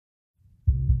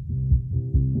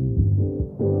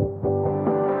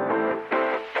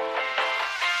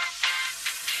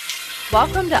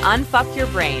Welcome to Unfuck Your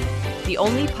Brain, the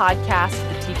only podcast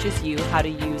that teaches you how to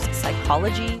use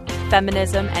psychology,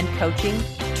 feminism, and coaching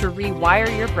to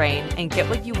rewire your brain and get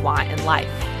what you want in life.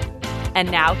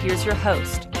 And now here's your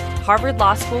host, Harvard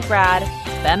Law School grad,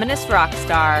 feminist rock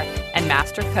star, and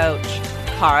master coach,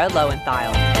 Cara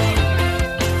Lowenthal.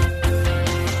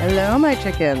 Hello, my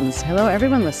chickens. Hello,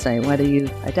 everyone listening, whether you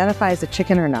identify as a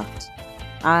chicken or not.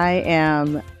 I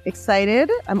am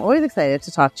excited. I'm always excited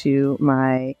to talk to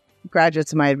my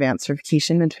graduates of my advanced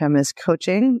certification in feminist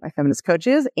coaching, my feminist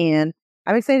coaches, and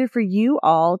I'm excited for you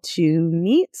all to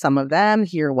meet some of them,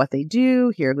 hear what they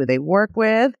do, hear who they work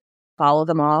with, follow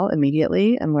them all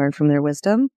immediately and learn from their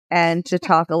wisdom, and to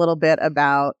talk a little bit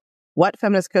about what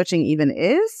feminist coaching even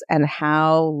is and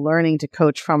how learning to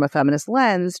coach from a feminist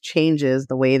lens changes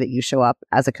the way that you show up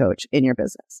as a coach in your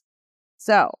business.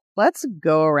 So let's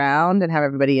go around and have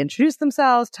everybody introduce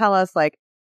themselves, tell us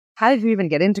how did you even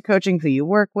get into coaching, who you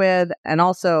work with, and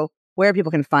also where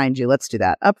people can find you. Let's do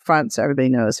that up front so everybody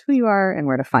knows who you are and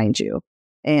where to find you.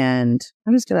 And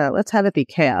let's have it be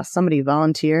chaos. Somebody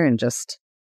volunteer and just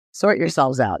sort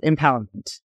yourselves out.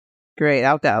 Empowerment. Great,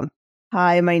 I'll go.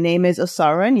 Hi, my name is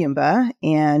Osaru Anyumba,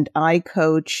 and I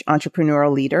coach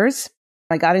entrepreneurial leaders.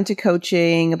 I got into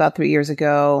coaching about 3 years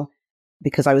ago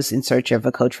because I was in search of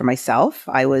a coach for myself.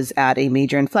 I was at a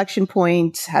major inflection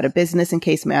point, had a business in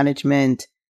case management.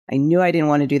 I knew I didn't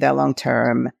want to do that long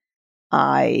term.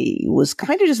 I was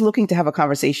kind of just looking to have a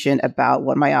conversation about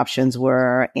what my options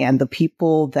were, and the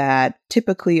people that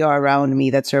typically are around me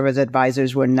that serve as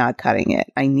advisors were not cutting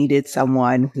it. I needed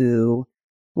someone who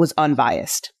was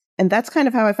unbiased. And that's kind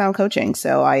of how I found coaching.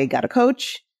 So I got a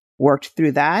coach, worked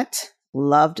through that,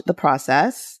 loved the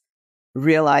process,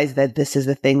 realized that this is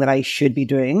the thing that I should be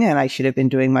doing and I should have been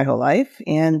doing my whole life.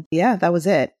 And yeah, that was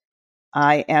it.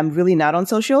 I am really not on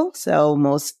social, so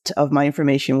most of my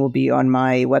information will be on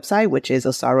my website, which is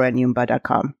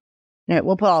osaruanyumba.com. All right,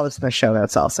 we'll put all this in the show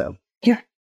notes also. Here.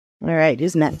 All right,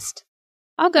 who's next?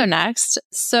 I'll go next.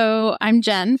 So I'm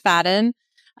Jen Fadden.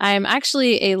 I'm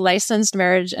actually a licensed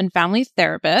marriage and family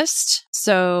therapist.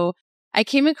 So I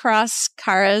came across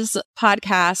Cara's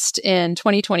podcast in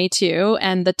 2022,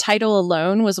 and the title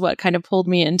alone was what kind of pulled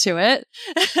me into it.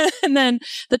 And then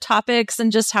the topics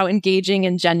and just how engaging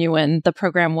and genuine the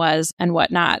program was and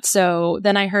whatnot. So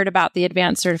then I heard about the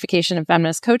Advanced Certification in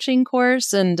Feminist Coaching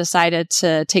course and decided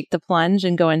to take the plunge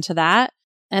and go into that.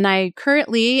 And I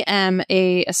currently am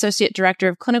a associate director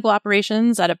of clinical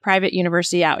operations at a private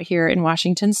university out here in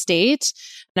Washington State.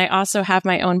 And I also have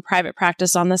my own private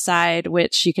practice on the side,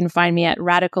 which you can find me at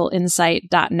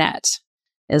radicalinsight.net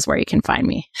is where you can find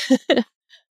me.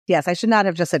 Yes, I should not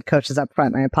have just said coaches up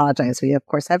front. I apologize. We, of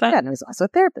course, have Jen, who's also a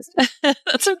therapist.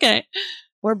 That's okay.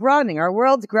 We're broadening. Our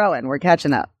world's growing. We're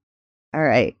catching up. All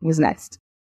right. Who's next?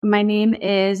 My name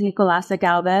is Nicolassa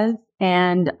Galvez,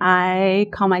 and I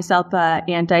call myself an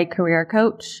anti-career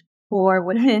coach for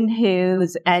women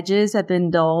whose edges have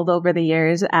been dulled over the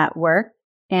years at work.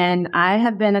 And I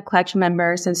have been a collection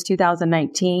member since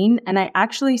 2019, and I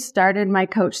actually started my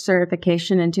coach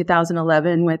certification in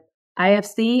 2011 with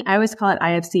IFC. I always call it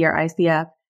IFC or ICF.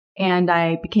 And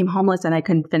I became homeless and I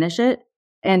couldn't finish it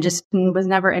and just was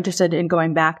never interested in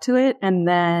going back to it. And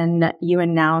then you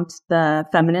announced the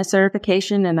feminist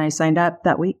certification and I signed up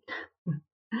that week.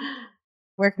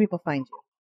 Where can people find you?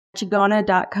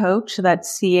 Chingona.coach.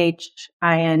 That's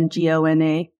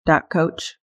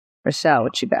CHINGONA.coach. Rachelle,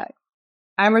 what you got?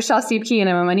 I'm Rachelle Siebke, and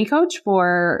I'm a money coach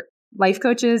for life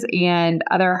coaches and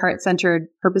other heart-centered,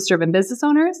 purpose-driven business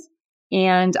owners.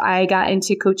 And I got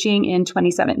into coaching in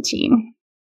 2017.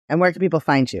 And where can people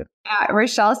find you? At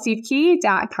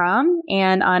RachelleSiebke.com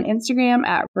and on Instagram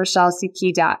at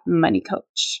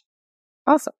RachelleSiebke.moneycoach.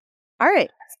 Awesome. All right.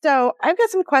 So I've got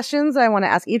some questions I want to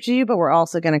ask each of you, but we're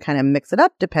also going to kind of mix it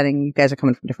up depending. You guys are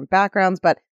coming from different backgrounds,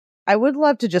 but I would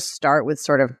love to just start with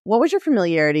sort of what was your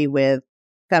familiarity with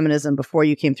feminism before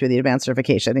you came through the advanced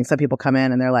certification? I think some people come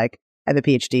in and they're like, I have a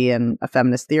PhD in a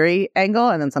feminist theory angle.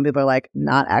 And then some people are like,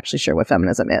 not actually sure what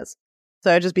feminism is.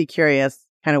 So I'd just be curious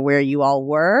kind of where you all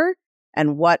were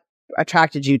and what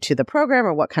attracted you to the program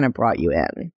or what kind of brought you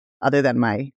in, other than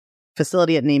my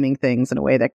facility at naming things in a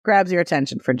way that grabs your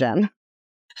attention for Jen.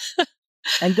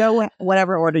 And go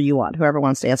whatever order you want. Whoever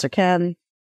wants to answer can.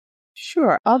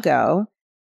 Sure, I'll go.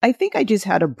 I think I just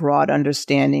had a broad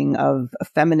understanding of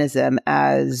feminism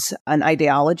as an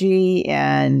ideology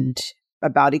and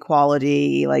about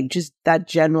equality, like just that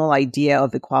general idea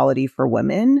of equality for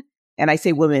women. And I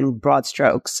say women, broad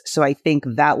strokes. So I think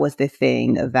that was the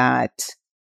thing that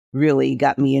really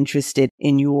got me interested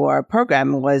in your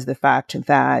program, was the fact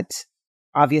that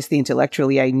obviously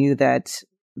intellectually I knew that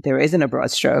there isn't a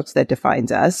broad strokes that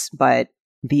defines us, but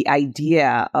the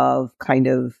idea of kind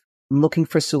of looking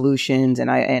for solutions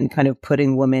and kind of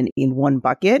putting women in one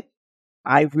bucket,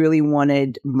 I really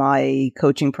wanted my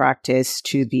coaching practice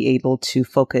to be able to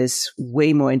focus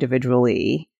way more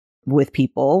individually with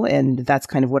people. And that's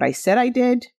kind of what I said I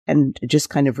did. And just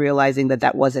kind of realizing that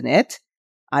that wasn't it.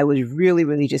 I was really,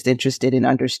 really just interested in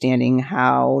understanding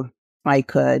how I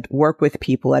could work with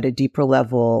people at a deeper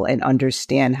level and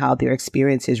understand how their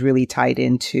experience is really tied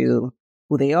into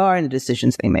who they are and the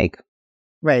decisions they make.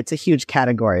 Right. It's a huge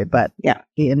category, but yeah,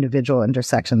 the individual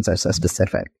intersections are so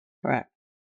specific. Correct.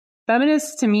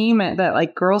 Feminist to me meant that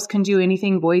like girls can do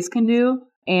anything boys can do.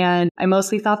 And I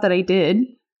mostly thought that I did,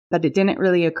 but it didn't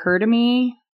really occur to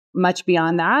me much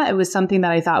beyond that. It was something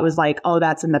that I thought was like, oh,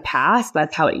 that's in the past.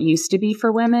 That's how it used to be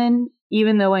for women.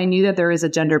 Even though I knew that there was a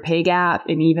gender pay gap,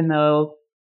 and even though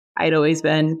I'd always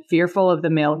been fearful of the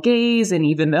male gaze, and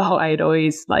even though I'd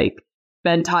always like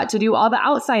been taught to do all the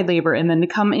outside labor and then to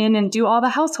come in and do all the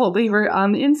household labor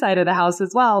on the inside of the house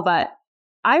as well. But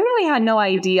I really had no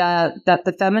idea that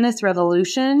the feminist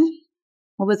revolution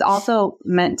was also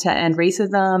meant to end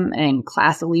racism and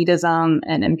class elitism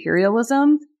and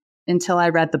imperialism until I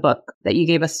read the book that you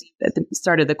gave us at the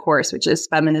start of the course, which is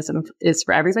Feminism is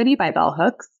for Everybody by Bell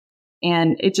Hooks.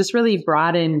 And it just really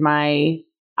broadened my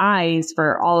eyes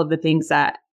for all of the things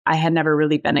that I had never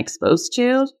really been exposed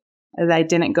to. As I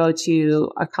didn't go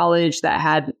to a college that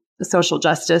had social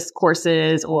justice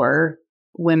courses or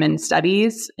women's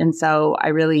studies. And so I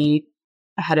really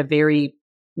had a very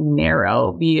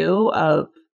narrow view of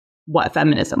what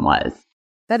feminism was.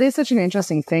 That is such an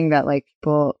interesting thing that like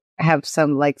people have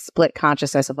some like split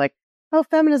consciousness of like, oh,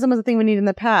 feminism is a thing we need in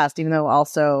the past, even though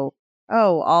also,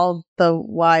 oh, all the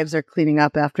wives are cleaning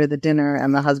up after the dinner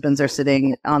and the husbands are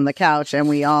sitting on the couch, and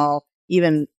we all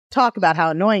even talk about how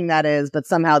annoying that is, but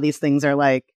somehow these things are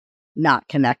like not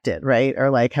connected, right? Or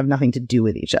like have nothing to do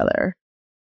with each other.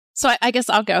 So I guess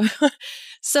I'll go.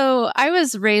 So I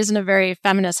was raised in a very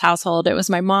feminist household. It was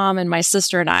my mom and my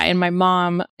sister and I, and my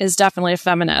mom is definitely a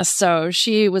feminist. So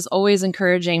she was always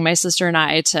encouraging my sister and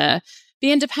I to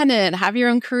be independent, have your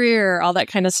own career, all that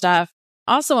kind of stuff.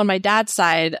 Also, on my dad's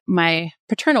side, my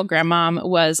paternal grandmom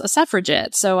was a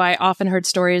suffragette. So I often heard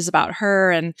stories about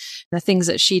her and the things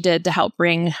that she did to help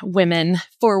bring women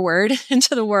forward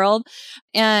into the world.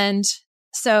 And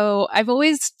so I've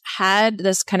always had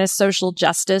this kind of social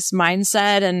justice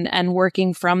mindset and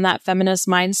working from that feminist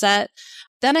mindset.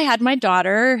 Then I had my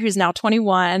daughter, who's now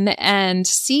 21, and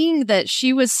seeing that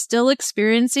she was still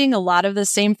experiencing a lot of the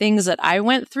same things that I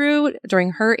went through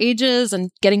during her ages and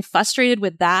getting frustrated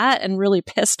with that and really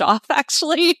pissed off,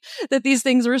 actually, that these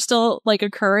things were still like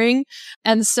occurring.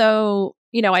 And so,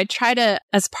 you know, I try to,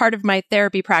 as part of my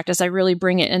therapy practice, I really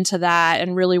bring it into that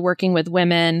and really working with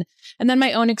women. And then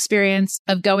my own experience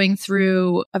of going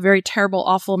through a very terrible,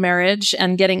 awful marriage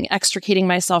and extricating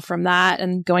myself from that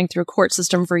and going through a court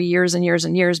system for years and years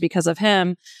and years because of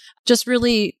him just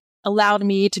really allowed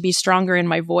me to be stronger in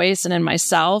my voice and in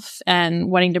myself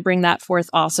and wanting to bring that forth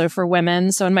also for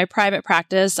women. So in my private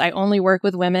practice, I only work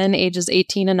with women ages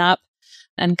 18 and up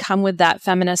and come with that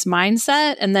feminist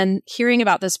mindset. And then hearing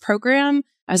about this program,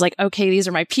 I was like, okay, these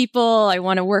are my people. I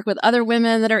want to work with other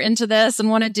women that are into this and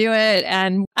want to do it.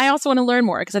 And I also want to learn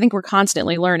more because I think we're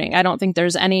constantly learning. I don't think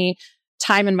there's any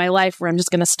time in my life where I'm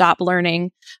just going to stop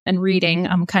learning and reading.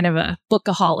 I'm kind of a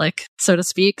bookaholic, so to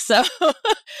speak. So,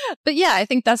 but yeah, I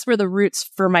think that's where the roots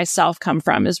for myself come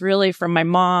from, is really from my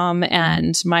mom,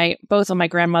 and both of my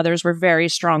grandmothers were very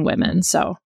strong women.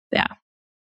 So yeah.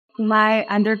 My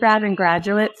undergrad and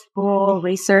graduate school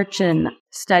research and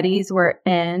studies were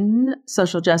in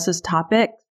social justice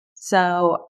topics.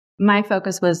 So my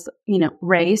focus was,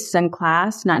 race and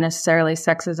class, not necessarily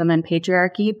sexism and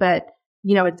patriarchy. But,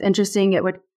 it's interesting.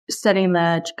 Studying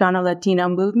the Chicano Latino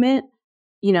movement,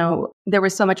 there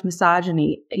was so much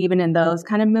misogyny even in those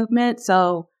kind of movements.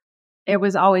 So it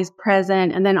was always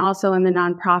present. And then also in the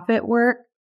nonprofit work,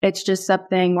 it's just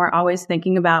something we're always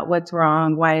thinking about. What's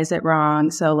wrong? Why is it wrong?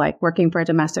 So like working for a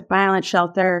domestic violence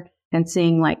shelter and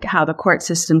seeing like how the court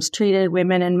systems treated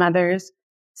women and mothers.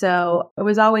 So it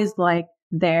was always like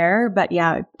there, but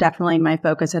yeah, definitely my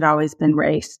focus had always been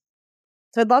race.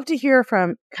 So I'd love to hear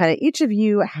from kind of each of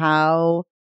you how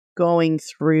going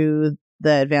through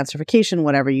the advanced certification,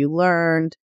 whatever you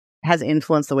learned, has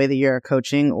influenced the way that you're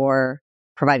coaching or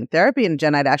providing therapy. And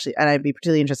Jen, I'd be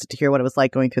particularly interested to hear what it was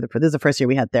like going through this is the first year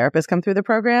we had therapists come through the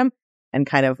program and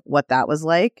kind of what that was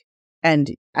like.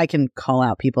 And I can call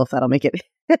out people if that'll make it.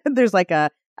 There's like I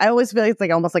always feel like it's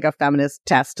like almost like a feminist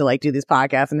test to like do these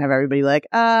podcasts and have everybody like,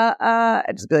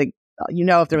 and just be like,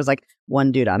 if there was like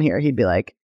one dude on here, he'd be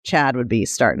like, Chad would be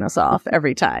starting us off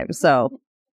every time. So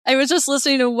I was just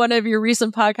listening to one of your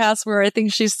recent podcasts where I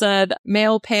think she said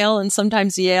male, pale, and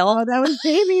sometimes Yale. Oh, that was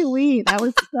Jamie Lee. That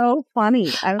was so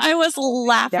funny. I was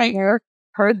laughing. I've never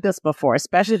heard this before,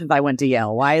 especially since I went to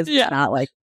Yale. Why is it not like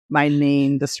my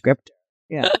main descriptor?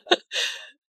 Yeah.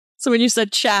 So when you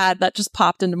said Chad, that just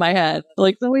popped into my head.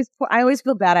 Like, I always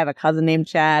feel bad. I have a cousin named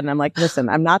Chad, and I'm like, listen,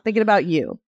 I'm not thinking about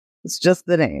you. It's just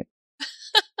the name.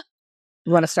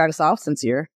 You want to start us off since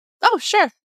you're... Oh, sure.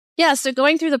 Yeah, so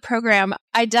going through the program,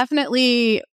 I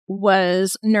definitely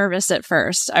was nervous at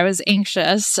first. I was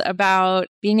anxious about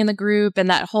being in the group and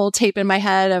that whole tape in my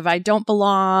head of I don't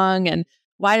belong and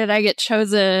why did I get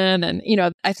chosen? And,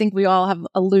 I think we all have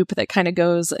a loop that kind of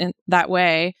goes in that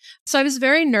way. So I was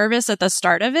very nervous at the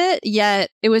start of it,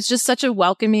 yet it was just such a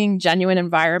welcoming, genuine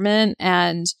environment.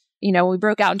 And, we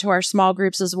broke out into our small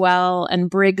groups as well. And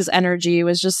Brig's energy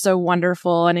was just so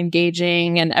wonderful and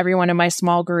engaging. And everyone in my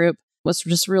small group was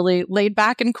just really laid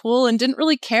back and cool and didn't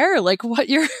really care like what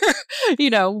your,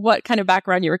 what kind of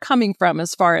background you were coming from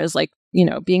as far as like,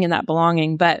 being in that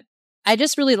belonging. But I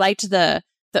just really liked the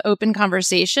open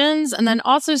conversations and then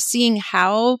also seeing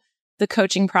how the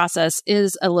coaching process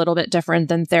is a little bit different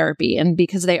than therapy and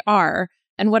because they are.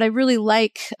 And what I really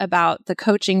like about the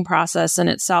coaching process in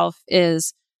itself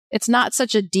is it's not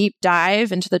such a deep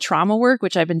dive into the trauma work,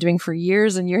 which I've been doing for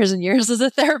years and years and years as a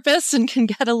therapist and can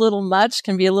be a little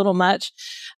much.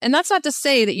 And that's not to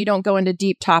say that you don't go into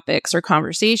deep topics or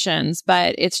conversations,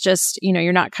 but it's just,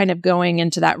 you're not kind of going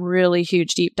into that really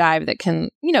huge deep dive that can,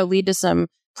 lead to some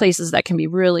places that can be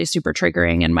really super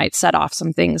triggering and might set off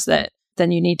some things that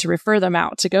then you need to refer them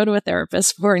out to go to a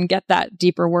therapist for and get that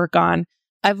deeper work on.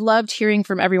 I've loved hearing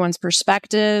from everyone's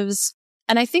perspectives.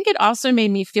 And I think it also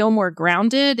made me feel more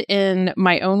grounded in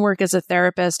my own work as a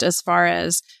therapist, as far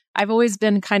as I've always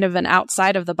been kind of an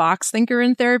outside of the box thinker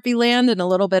in therapy land and a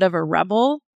little bit of a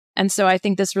rebel. And so I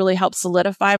think this really helps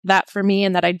solidify that for me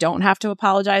and that I don't have to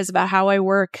apologize about how I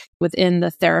work within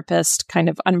the therapist kind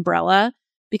of umbrella,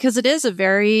 because it is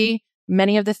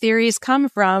many of the theories come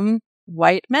from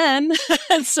white men.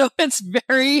 And so it's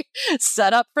very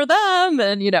set up for them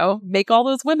and, make all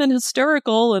those women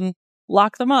hysterical and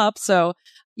lock them up. So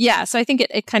I think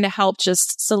it kind of helped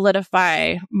just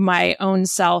solidify my own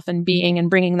self and being and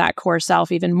bringing that core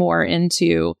self even more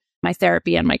into my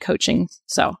therapy and my coaching.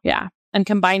 So and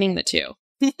combining the two.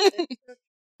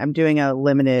 I'm doing a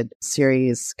limited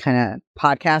series kind of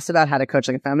podcast about how to coach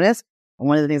like a feminist. And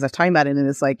one of the things I was talking about in it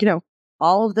is like,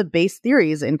 all of the base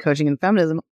theories in coaching and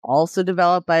feminism also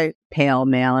developed by pale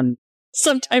male and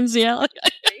sometimes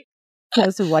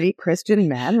white Christian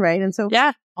men, right? And so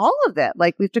all of it,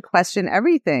 like we have to question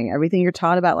everything you're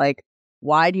taught about, like,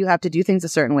 why do you have to do things a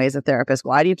certain way as a therapist?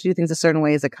 Why do you have to do things a certain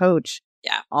way as a coach?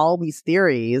 Yeah. All these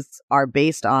theories are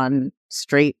based on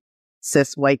straight,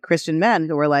 cis, white Christian men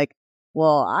who are like,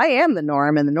 well, I am the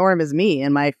norm and the norm is me.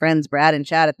 And my friends Brad and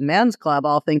Chad at the men's club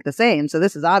all think the same. So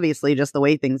this is obviously just the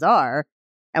way things are.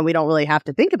 And we don't really have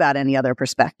to think about any other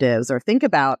perspectives or think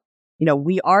about,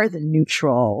 we are the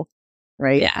neutral,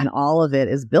 right? Yeah. And all of it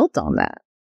is built on that.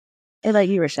 How about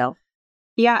you, Rachelle?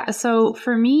 Yeah. So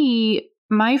for me,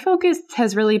 my focus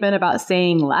has really been about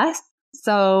saying less.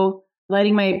 So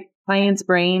letting my client's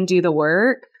brain do the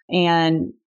work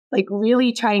and like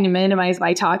really trying to minimize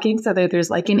my talking so that there's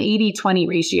like an 80-20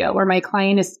 ratio where my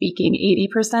client is speaking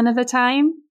 80% of the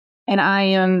time and I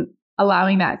am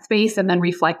allowing that space and then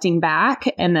reflecting back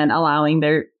and then allowing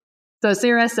So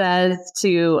Sarah says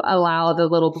to allow the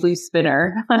little blue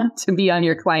spinner to be on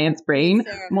your client's brain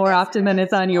more often than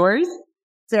it's on yours.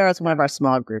 Sarah's one of our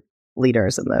small group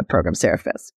leaders in the program, Sarah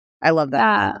Fisk. I love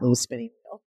that blue spinning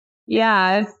wheel.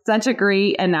 Yeah, it's such a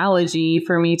great analogy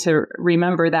for me to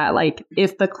remember that, like,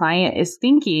 if the client is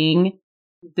thinking,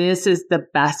 this is the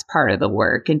best part of the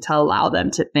work, and to allow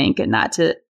them to think and not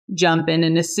to jump in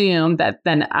and assume that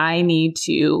then I need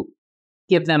to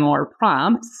give them more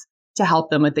prompts to help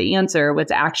them with the answer.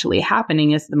 What's actually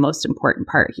happening is the most important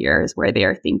part here is where they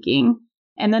are thinking.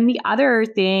 And then the other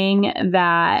thing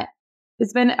that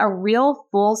has been a real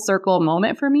full circle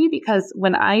moment for me, because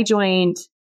when I joined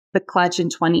the Clutch in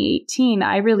 2018,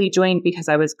 I really joined because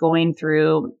I was going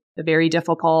through a very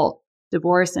difficult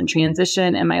divorce and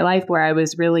transition in my life where I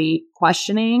was really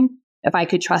questioning if I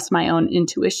could trust my own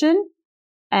intuition.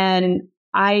 And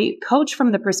I coach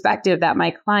from the perspective that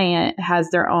my client has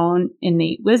their own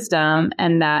innate wisdom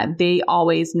and that they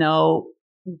always know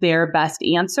their best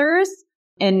answers.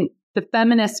 And the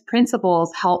feminist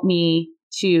principles help me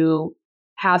to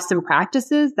have some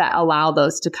practices that allow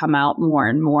those to come out more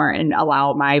and more and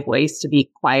allow my voice to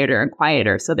be quieter and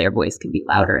quieter so their voice can be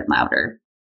louder and louder.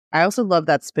 I also love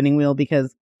that spinning wheel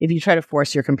because if you try to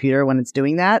force your computer when it's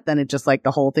doing that, then it just like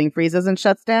the whole thing freezes and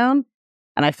shuts down.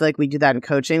 And I feel like we do that in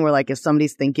coaching where like if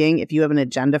somebody's thinking, if you have an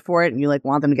agenda for it and you like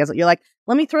want them to get, you're like,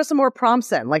 let me throw some more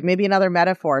prompts in, like maybe another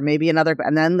metaphor, maybe another,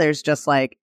 and then there's just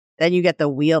like, then you get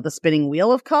the spinning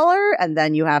wheel of color, and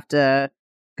then you have to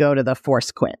go to the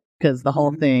force quit because the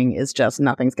whole thing is just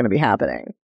nothing's going to be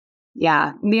happening.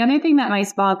 Yeah. The other thing that my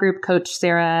small group coach,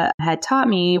 Sarah, had taught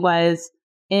me was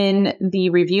in the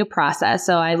review process.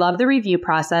 So I love the review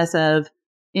process of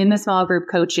in the small group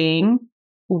coaching,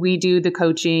 we do the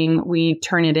coaching, we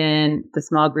turn it in, the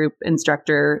small group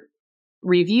instructor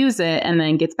reviews it and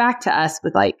then gets back to us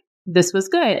with like, this was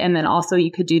good. And then also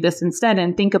you could do this instead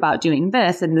and think about doing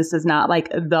this. And this is not like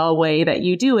the way that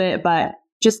you do it, but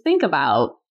just think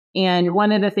about. And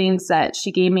one of the things that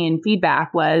she gave me in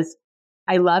feedback was,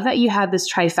 I love that you have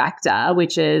this trifecta,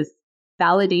 which is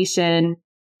validation,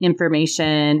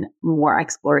 information, more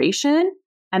exploration.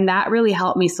 And that really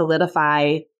helped me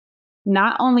solidify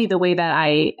not only the way that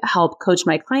I help coach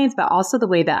my clients, but also the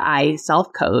way that I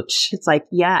self-coach. It's like,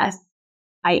 yes,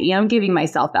 I am giving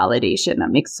myself validation.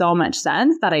 That makes so much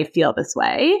sense that I feel this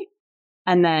way.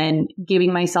 And then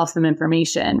giving myself some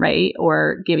information, right?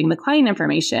 Or giving the client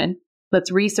information.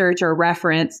 Let's research or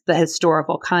reference the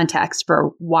historical context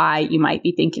for why you might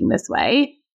be thinking this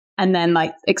way. And then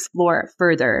like explore it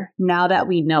further. Now that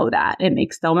we know that, it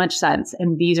makes so much sense.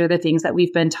 And these are the things that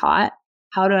we've been taught.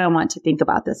 How do I want to think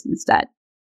about this instead?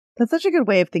 That's such a good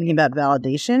way of thinking about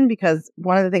validation, because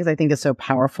one of the things I think is so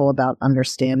powerful about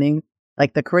understanding,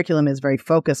 like the curriculum is very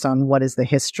focused on what is the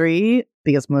history,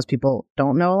 because most people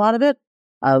don't know a lot of it,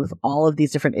 of all of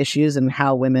these different issues and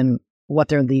how women, what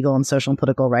their legal and social and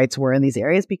political rights were in these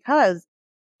areas, because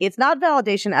it's not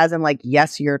validation as in like,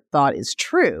 yes, your thought is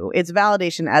true. It's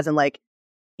validation as in like,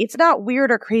 it's not weird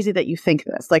or crazy that you think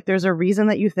this. Like there's a reason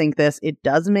that you think this. It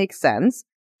does make sense.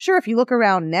 Sure, if you look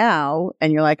around now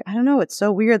and you're like, I don't know, it's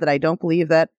so weird that I don't believe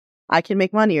that I can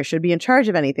make money or should be in charge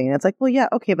of anything. And it's like, well, yeah,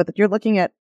 okay, but you're looking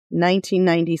at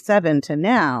 1997 to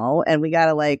now, and we got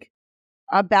to like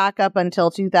back up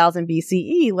until 2000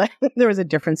 BCE. Like there was a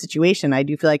different situation. I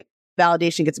do feel like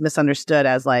validation gets misunderstood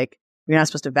as like, you're not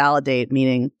supposed to validate,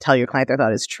 meaning tell your client their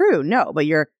thought is true. No, but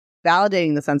you're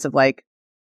validating the sense of like,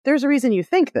 there's a reason you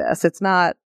think this. It's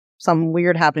not some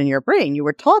weird happening in your brain. You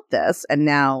were taught this, and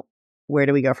now where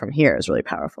do we go from here is really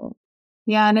powerful.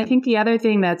 Yeah. And I think the other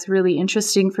thing that's really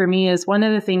interesting for me is one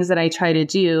of the things that I try to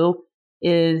do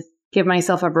is give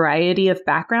myself a variety of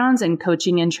backgrounds in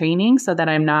coaching and training so that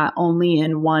I'm not only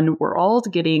in one world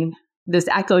getting this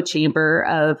echo chamber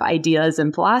of ideas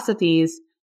and philosophies.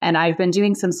 And I've been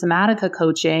doing some somatica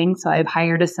coaching. So I've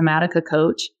hired a somatica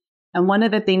coach. And one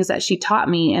of the things that she taught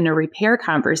me in a repair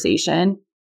conversation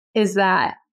is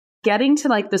that getting to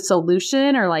like the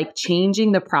solution or like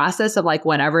changing the process of like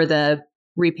whatever the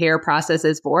repair process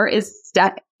is for is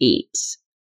step 8.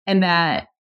 And that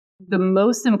the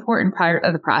most important part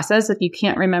of the process, if you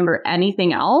can't remember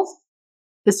anything else,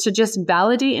 is to just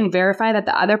validate and verify that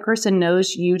the other person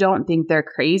knows you don't think they're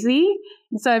crazy.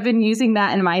 And so I've been using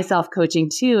that in my self-coaching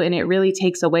too. And it really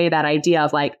takes away that idea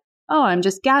of like, oh, I'm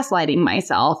just gaslighting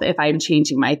myself if I'm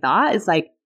changing my thought. It's like,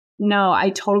 no,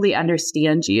 I totally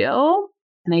understand you.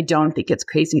 And I don't think it's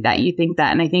crazy that you think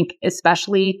that. And I think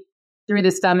especially through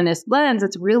this feminist lens,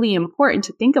 it's really important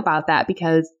to think about that,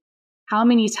 because how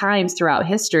many times throughout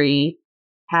history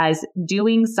has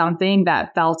doing something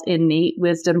that felt innate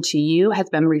wisdom to you has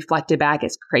been reflected back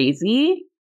as crazy,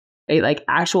 right? Like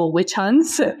actual witch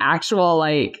hunts, actual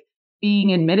like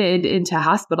being admitted into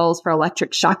hospitals for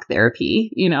electric shock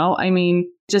therapy. You know, I mean,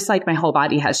 just like my whole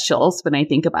body has chills when I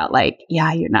think about like,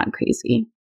 yeah, you're not crazy.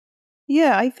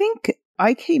 Yeah, I think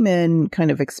I came in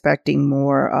kind of expecting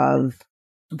more of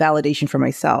validation for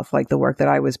myself, like the work that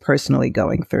I was personally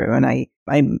going through. And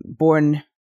I'm born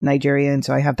Nigerian,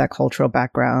 so I have that cultural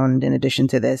background in addition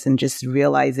to this, and just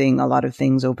realizing a lot of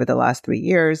things over the last 3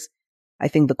 years. I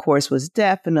think the course was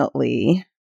definitely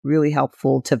really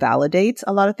helpful to validate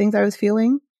a lot of things I was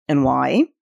feeling and why.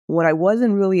 What I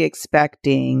wasn't really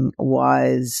expecting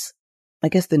was, I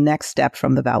guess, the next step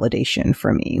from the validation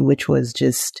for me, which was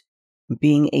just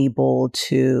being able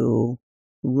to,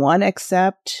 one,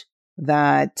 accept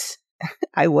that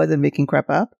I wasn't making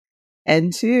crap up,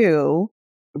 and two,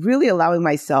 really allowing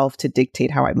myself to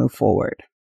dictate how I move forward.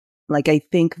 Like, I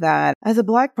think that as a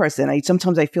Black person,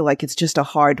 sometimes I feel like it's just a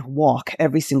hard walk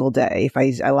every single day if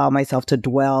I allow myself to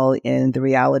dwell in the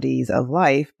realities of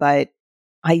life. But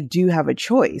I do have a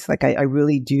choice. Like, I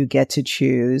really do get to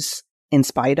choose, in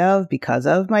spite of, because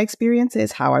of my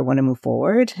experiences, how I want to move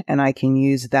forward. And I can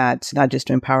use that not just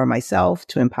to empower myself,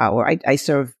 to empower. I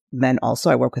serve men also.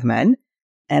 I work with men.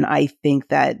 And I think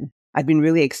that I've been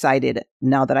really excited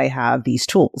now that I have these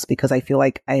tools because I feel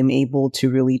like I'm able to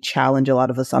really challenge a lot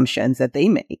of assumptions that they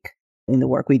make in the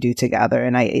work we do together.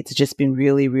 And it's just been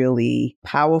really, really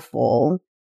powerful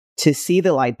to see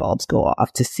the light bulbs go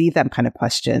off, to see them kind of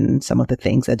question some of the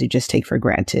things that they just take for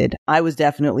granted. I was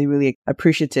definitely really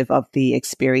appreciative of the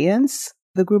experience.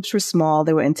 The groups were small,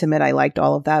 they were intimate. I liked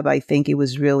all of that, but I think it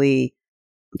was really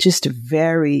just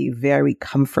very, very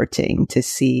comforting to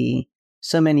see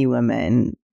so many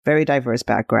women, very diverse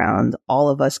background, all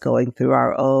of us going through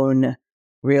our own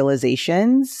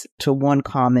realizations to one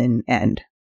common end.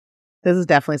 This is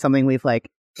definitely something we've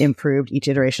improved each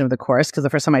iteration of the course, because the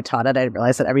first time I taught it, I didn't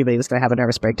realize that everybody was going to have a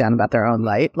nervous breakdown about their own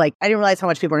life. I didn't realize how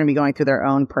much people are going to be going through their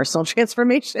own personal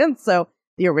transformation. So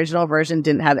the original version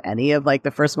didn't have any of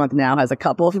the first month. Now has a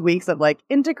couple of weeks of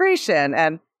integration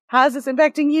and how's this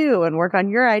impacting you and work on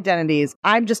your identities.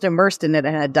 I'm just immersed in it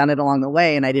and had done it along the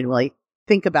way. And I didn't really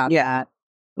think about that,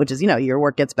 which is, your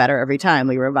work gets better every time.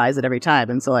 We revise it every time.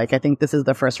 And so I think this is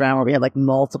the first round where we had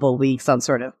multiple weeks on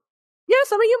sort of,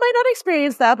 some of you might not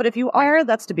experience that, but if you are,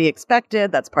 that's to be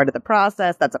expected. That's part of the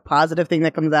process. That's a positive thing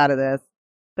that comes out of this.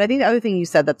 But I think the other thing you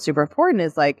said that's super important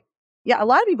is a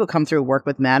lot of people come through work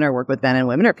with men or work with men and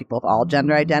women or people of all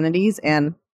gender identities.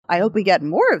 And I hope we get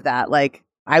more of that.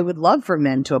 I would love for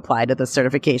men to apply to the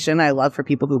certification. I love for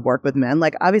people who work with men.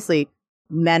 Obviously,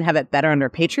 men have it better under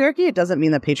patriarchy. It doesn't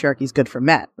mean that patriarchy is good for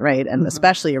men, right? And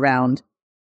especially around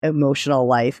emotional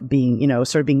life being,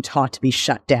 sort of being taught to be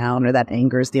shut down, or that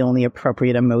anger is the only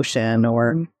appropriate emotion,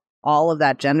 or all of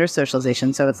that gender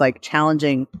socialization. So it's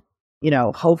challenging,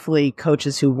 hopefully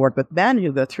coaches who work with men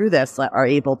who go through this are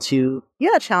able to,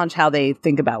 challenge how they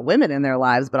think about women in their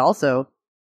lives, but also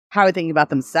how are they thinking about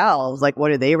themselves?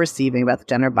 What are they receiving about the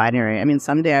gender binary? I mean,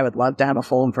 someday I would love to have a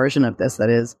full version of this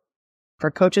that is for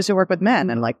coaches who work with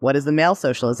men, and what is the male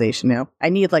socialization? I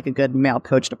need a good male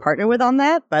coach to partner with on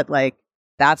that, but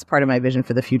that's part of my vision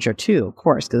for the future too, of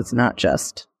course, because it's not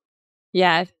just.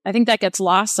 Yeah, I think that gets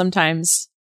lost sometimes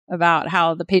about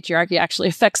how the patriarchy actually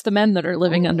affects the men that are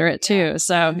living under it too.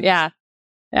 So yeah.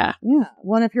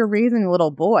 Well, if you're raising a little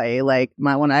boy,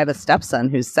 when I have a stepson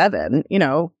who's 7,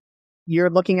 you're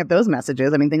looking at those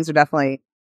messages. I mean, things are definitely,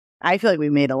 I feel like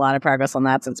we've made a lot of progress on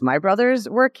that since my brothers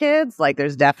were kids.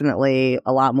 There's definitely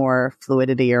a lot more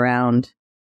fluidity around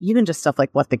even just stuff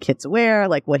what the kids wear,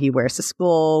 what he wears to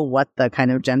school, what the kind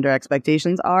of gender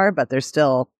expectations are, but there's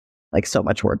still so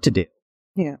much work to do.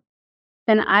 Yeah.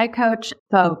 And I coach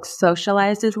folks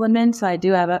socialized as women. So I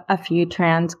do have a few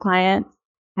trans clients,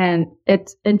 and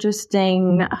it's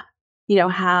interesting,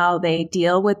 how they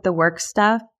deal with the work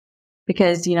stuff,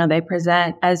 because, they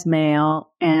present as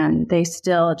male and they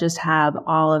still just have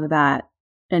all of that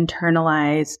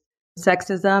internalized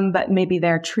sexism, but maybe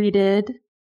they're treated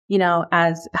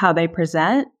as how they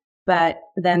present. But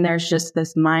then there's just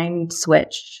this mind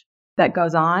switch that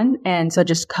goes on. And so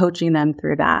just coaching them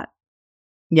through that.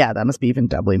 Yeah, that must be even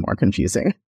doubly more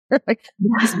confusing.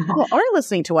 People are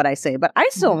listening to what I say, but I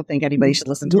still don't think anybody should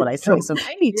listen to what I say. So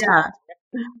I need to.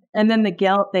 And then the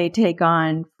guilt they take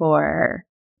on for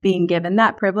being given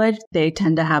that privilege, they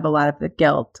tend to have a lot of the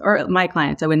guilt. Or my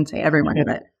clients, I wouldn't say everyone,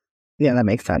 but. Yeah, that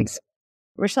makes sense.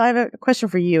 Rachelle, I have a question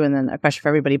for you and then a question for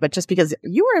everybody, but just because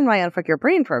you were in my Unfuck Your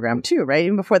Brain program too, right?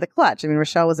 Even before the clutch. I mean,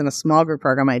 Rachelle was in a small group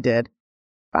program I did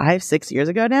 5-6 years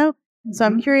ago now. So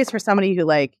I'm curious for somebody who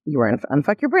you were in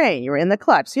Unfuck Your Brain, you were in the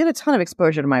clutch, so you had a ton of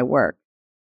exposure to my work.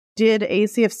 Did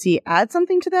ACFC add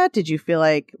something to that? Did you feel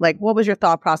what was your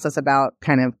thought process about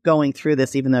kind of going through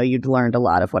this, even though you'd learned a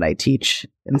lot of what I teach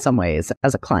in some ways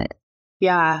as a client?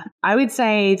 Yeah, I would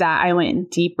say that I went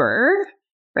deeper.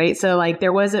 Right. So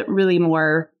there wasn't really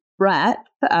more breadth.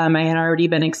 I had already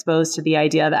been exposed to the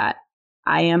idea that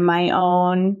I am my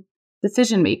own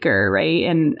decision maker. Right.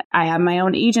 And I have my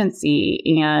own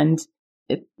agency, and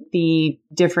the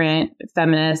different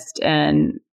feminist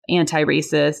and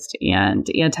anti-racist and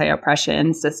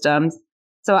anti-oppression systems.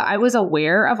 So I was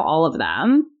aware of all of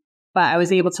them, but I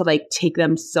was able to take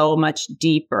them so much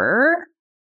deeper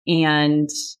and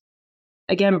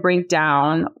again, break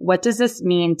down, what does this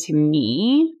mean to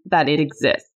me that it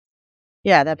exists?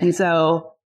 Yeah. And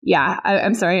so,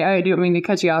 I'm sorry, I didn't mean to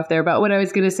cut you off there. But what I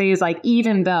was going to say is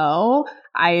even though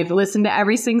I've listened to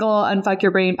every single Unfuck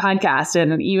Your Brain podcast,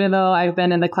 and even though I've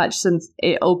been in the clutch since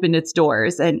it opened its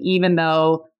doors, and even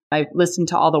though I've listened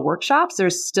to all the workshops,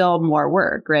 there's still more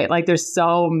work, right? There's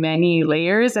so many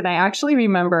layers. And I actually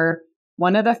remember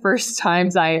one of the first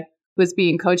times I was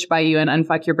being coached by you in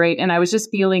Unfuck Your Brain, and I was just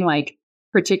feeling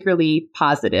particularly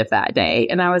positive that day.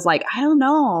 And I was I don't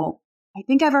know. I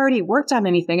think I've already worked on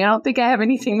anything. I don't think I have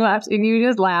anything left. And you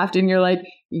just laughed and you're like,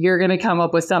 you're going to come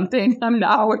up with something. I'm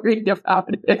not worried about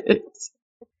it.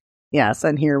 Yes.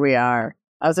 And here we are.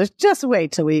 I was just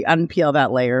wait till we unpeel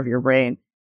that layer of your brain.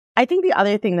 I think the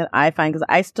other thing that I find, because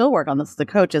I still work on this as a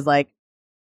coach, is like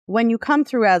when you come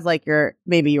through as like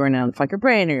maybe you're in Unfuck Your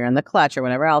Brain or you're in the clutch or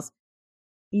whatever else,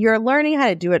 you're learning how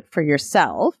to do it for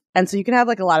yourself. And so you can have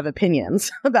like a lot of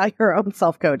opinions about your own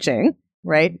self-coaching,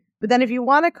 right? But then if you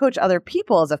want to coach other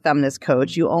people as a feminist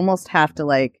coach, you almost have to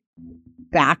like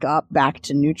back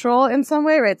to neutral in some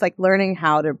way, right? It's like learning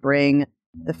how to bring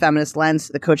the feminist lens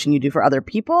to the coaching you do for other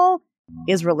people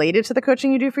is related to the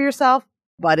coaching you do for yourself,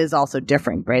 but is also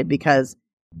different, right? Because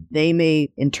they may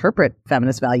interpret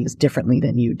feminist values differently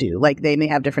than you do. Like they may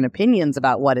have different opinions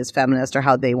about what is feminist or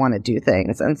how they want to do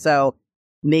things. And so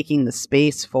making the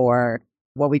space for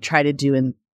what we try to do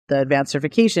in the advanced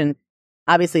certification,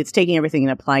 obviously it's taking everything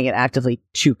and applying it actively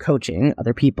to coaching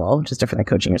other people, which is different than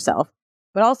coaching yourself.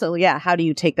 But also, yeah, how do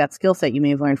you take that skill set you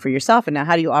may have learned for yourself and now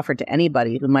how do you offer it to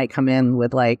anybody who might come in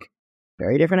with like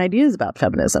very different ideas about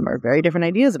feminism or very different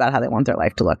ideas about how they want their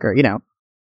life to look, or, you know,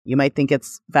 you might think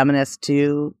it's feminist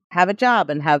to have a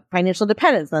job and have financial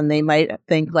independence, and they might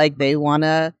think like they want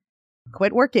to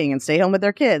quit working and stay home with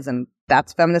their kids, and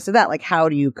that's feminist to that. Like, how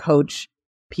do you coach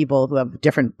people who have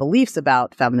different beliefs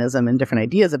about feminism and different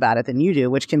ideas about it than you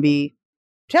do, which can be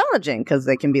challenging because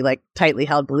they can be like tightly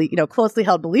held closely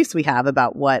held beliefs we have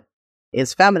about what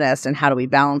is feminist, and how do we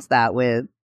balance that with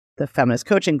the feminist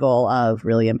coaching goal of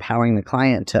really empowering the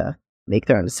client to make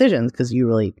their own decisions because you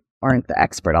really aren't the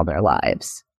expert on their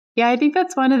lives. Yeah, I think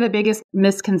that's one of the biggest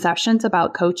misconceptions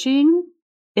about coaching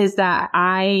is that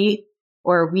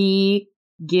we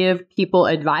give people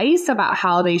advice about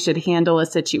how they should handle a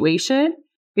situation,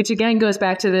 which again goes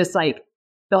back to this, like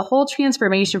the whole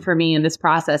transformation for me in this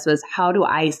process was how do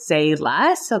I say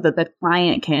less so that the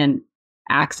client can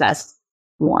access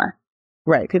more?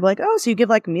 Right. People are like, oh, so you give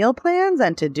like meal plans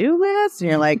and to-do lists? And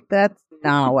you're like, that's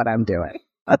not what I'm doing.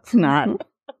 That's not.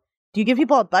 Do you give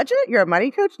people a budget? You're a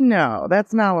money coach? No,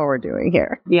 that's not what we're doing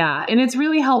here. Yeah. And it's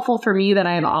really helpful for me that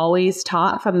I'm always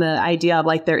taught from the idea of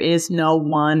like, there is no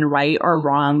one right or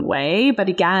wrong way. But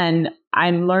again,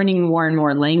 I'm learning more and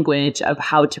more language of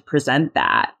how to present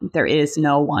that. There is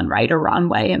no one right or wrong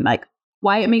way. And like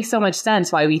why it makes so much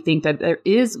sense why we think that there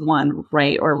is one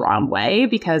right or wrong way,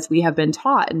 because we have been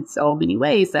taught in so many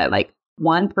ways that like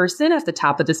one person at the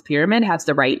top of this pyramid has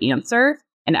the right answer.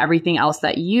 And everything else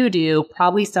that you do,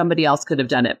 probably somebody else could have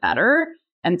done it better.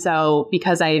 And so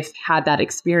because I've had that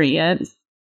experience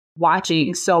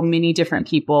watching so many different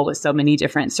people with so many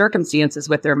different circumstances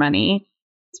with their money,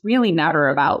 it's really never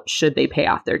about should they pay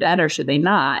off their debt or should they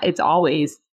not. It's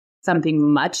always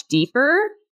something much deeper.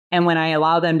 And when I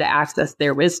allow them to access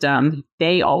their wisdom,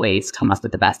 they always come up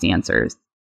with the best answers.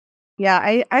 Yeah,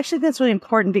 I actually think that's really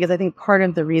important because I think part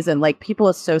of the reason like people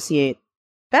associate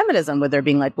feminism with there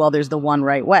being like, well, there's the one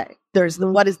right way. There's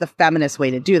what is the feminist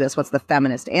way to do this? What's the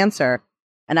feminist answer?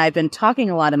 And I've been talking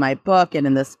a lot in my book and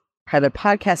in this private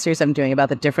podcast series I'm doing about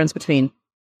the difference between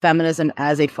feminism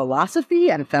as a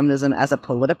philosophy and feminism as a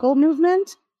political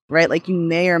movement, right? Like you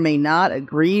may or may not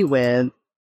agree with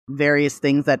various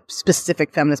things that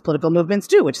specific feminist political movements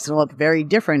do, which is going to look very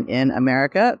different in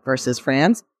America versus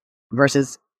France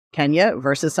versus Kenya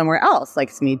versus somewhere else. Like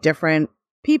it's going to be different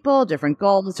people, different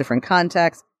goals, different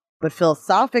contexts. But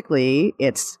philosophically,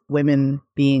 it's women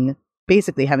being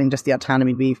basically having just the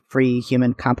autonomy to be free,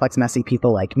 human, complex, messy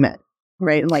people like men,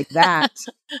 right? And like that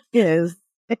is,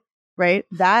 right?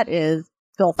 That is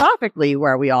philosophically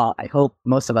where we all, I hope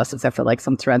most of us, except for like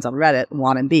some threads on Reddit,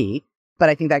 want to be. But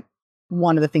I think that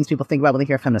one of the things people think about when they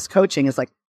hear feminist coaching is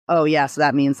like, oh yeah, so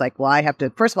that means like, well, I have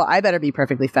to, first of all, I better be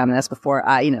perfectly feminist before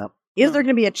I, is there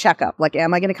going to be a checkup? Like,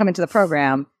 am I going to come into the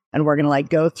program and we're going to like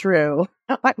go through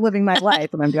living my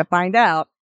life and I'm going to find out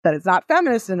that it's not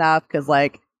feminist enough because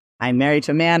like I'm married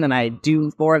to a man and I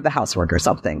do more of the housework or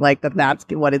something like that's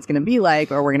what it's going to be like,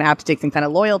 or we're going to have to take some kind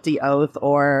of loyalty oath,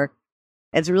 or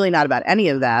it's really not about any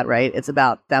of that, right? It's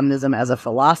about feminism as a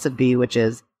philosophy, which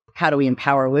is how do we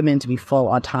empower women to be full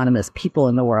autonomous people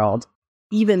in the world,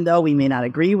 even though we may not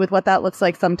agree with what that looks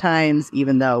like sometimes,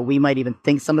 even though we might even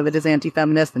think some of it is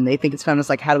anti-feminist and they think it's feminist.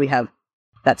 Like, how do we have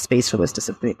that space for those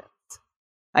disagreements?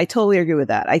 I totally agree with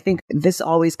that. I think this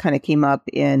always kind of came up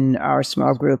in our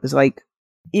small group is like,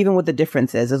 even with the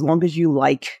differences, as long as you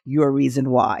like your reason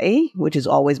why, which is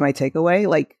always my takeaway,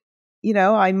 like,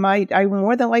 I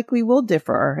more than likely will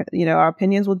differ. Our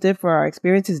opinions will differ, our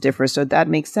experiences differ. So that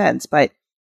makes sense. But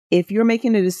if you're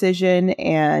making a decision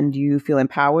and you feel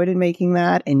empowered in making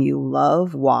that and you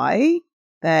love why,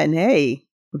 then hey,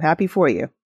 I'm happy for you.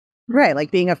 Right.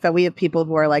 Like we have people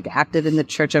who are like active in the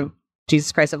Church of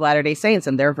Jesus Christ of Latter-day Saints,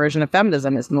 and their version of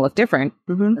feminism is going to look different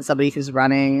than somebody who's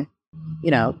running,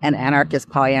 an anarchist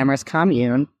polyamorous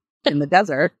commune in the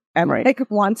desert and like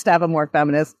wants to have a more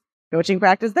feminist coaching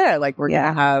practice there. Like we're going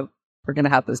to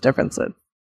have those differences.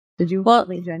 Did you? Well,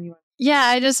 Jen, yeah,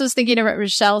 I just was thinking of what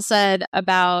Rachelle said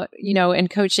about, in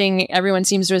coaching, everyone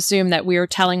seems to assume that we're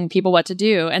telling people what to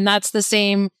do. And that's the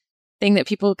same thing that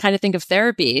people kind of think of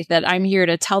therapy, that I'm here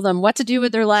to tell them what to do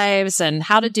with their lives and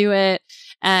how to do it.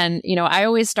 And, I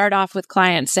always start off with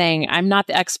clients saying, I'm not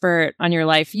the expert on your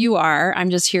life. You are.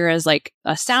 I'm just here as like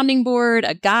a sounding board,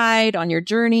 a guide on your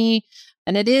journey.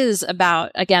 And it is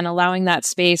about, again, allowing that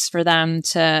space for them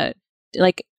to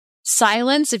like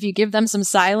silence. If you give them some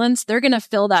silence, they're going to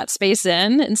fill that space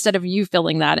in instead of you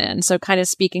filling that in. So kind of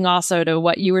speaking also to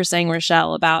what you were saying,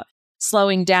 Rachelle, about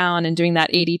slowing down and doing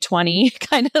that 80-20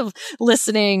 kind of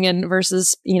listening and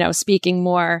versus, speaking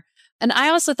more. And I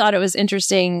also thought it was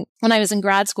interesting when I was in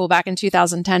grad school back in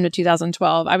 2010 to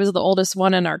 2012, I was the oldest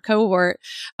one in our cohort.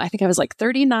 I think I was like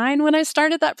 39 when I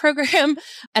started that program.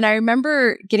 And I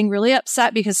remember getting really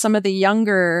upset because some of the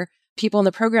younger people in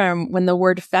the program, when the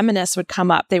word feminist would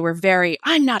come up, they were very,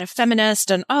 I'm not a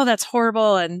feminist, and oh, that's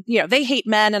horrible. And, they hate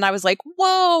men. And I was like,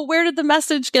 whoa, where did the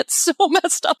message get so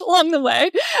messed up along the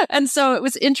way? And so it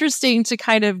was interesting to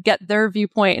kind of get their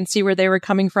viewpoint and see where they were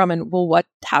coming from. And well,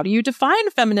 how do you define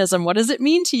feminism? What does it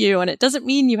mean to you? And it doesn't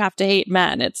mean you have to hate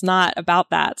men. It's not about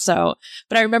that. So,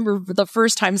 but I remember the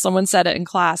first time someone said it in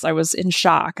class, I was in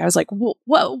shock. I was like,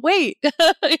 whoa, wait.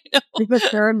 The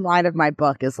third line of my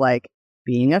book is like,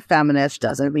 being a feminist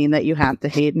doesn't mean that you have to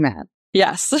hate men.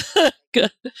 Yes.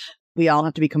 Good. We all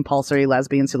have to be compulsory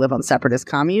lesbians who live on separatist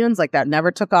communes. Like that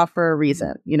never took off for a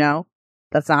reason,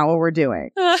 That's not what we're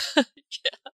doing. Yeah.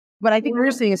 But I think what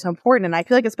you're saying is so important. And I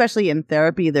feel like especially in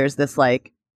therapy, there's this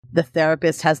like, the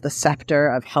therapist has the scepter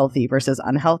of healthy versus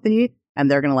unhealthy. And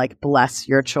they're going to like bless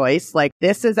your choice. Like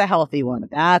this is a healthy one.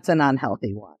 That's an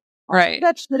unhealthy one. Right.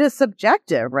 That shit is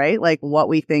subjective, right? Like what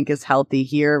we think is healthy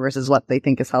here versus what they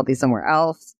think is healthy somewhere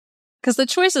else. Because the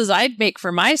choices I'd make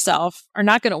for myself are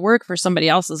not going to work for somebody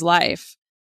else's life.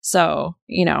 So,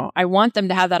 I want them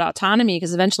to have that autonomy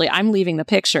because eventually I'm leaving the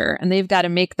picture and they've got to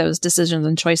make those decisions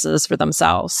and choices for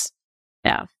themselves.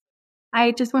 Yeah.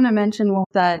 I just want to mention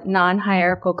the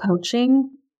non-hierarchical coaching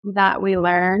that we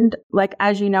learned. Like,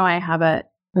 as you know, I have a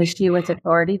issue with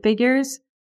authority figures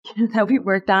that we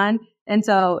worked on. And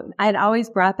so I'd always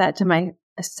brought that to my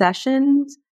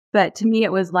sessions, but to me,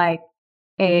 it was like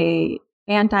a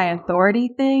anti-authority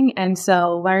thing. And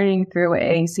so learning through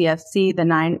ACFC, the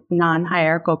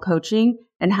non-hierarchical coaching,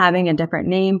 and having a different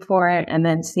name for it and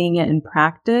then seeing it in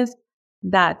practice,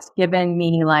 that's given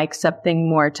me like something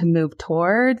more to move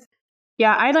towards.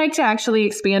 Yeah, I'd like to actually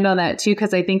expand on that too,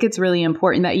 because I think it's really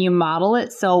important that you model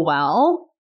it so well.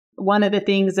 One of the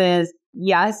things is,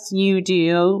 yes, you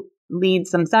do lead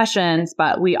some sessions,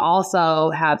 but we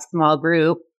also have small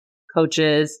group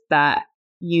coaches that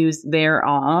use their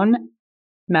own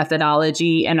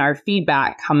methodology, and our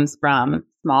feedback comes from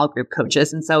small group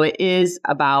coaches. And so it is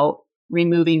about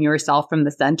removing yourself from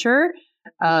the center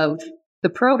of the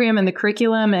program and the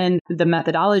curriculum and the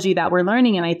methodology that we're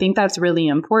learning. And I think that's really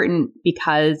important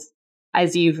because,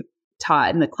 as you've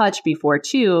taught in the clutch before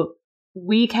too,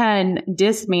 we can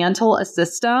dismantle a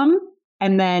system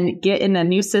and then get in a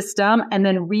new system and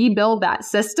then rebuild that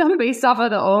system based off of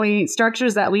the only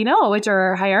structures that we know, which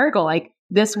are hierarchical. Like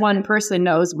this one person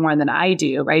knows more than I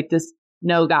do, right? This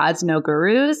no gods, no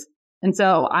gurus. And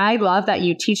so I love that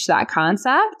you teach that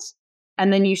concept.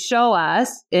 And then you show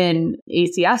us in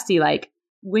ACFC, like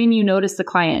when you notice the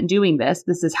client doing this,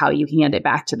 this is how you hand it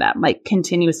back to them, like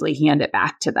continuously hand it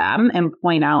back to them and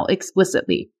point out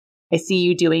explicitly, I see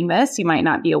you doing this. You might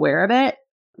not be aware of it.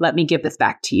 Let me give this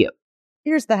back to you.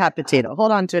 Here's the hot potato.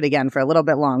 Hold on to it again for a little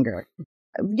bit longer.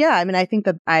 Yeah, I mean, I think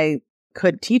that I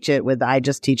could teach it with, I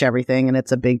just teach everything and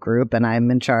it's a big group and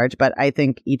I'm in charge. But I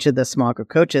think each of the small group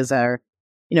coaches are,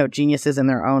 geniuses in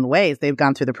their own ways. They've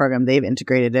gone through the program. They've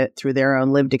integrated it through their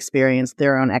own lived experience,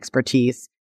 their own expertise,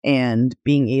 and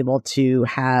being able to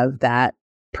have that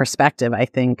perspective, I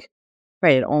think,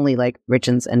 right, it only like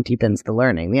richens and deepens the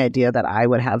learning. The idea that I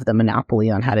would have the monopoly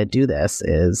on how to do this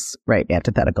is, right,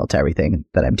 antithetical to everything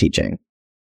that I'm teaching.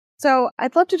 So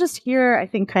I'd love to just hear, I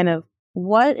think, kind of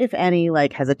what, if any,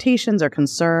 like hesitations or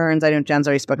concerns. I know Jen's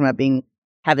already spoken about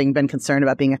having been concerned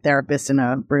about being a therapist in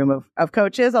a room of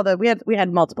coaches, although we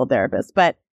had multiple therapists.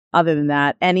 But other than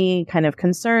that, any kind of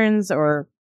concerns or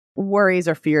worries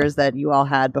or fears that you all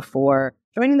had before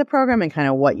joining the program and kind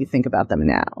of what you think about them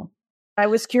now? I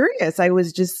was curious. I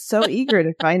was just so eager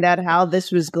to find out how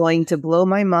this was going to blow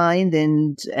my mind.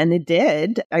 And it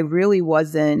did. I really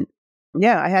wasn't.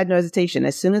 Yeah, I had no hesitation.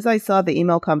 As soon as I saw the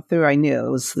email come through, I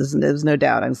knew there was no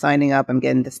doubt. I'm signing up. I'm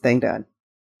getting this thing done.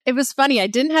 It was funny. I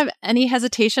didn't have any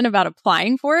hesitation about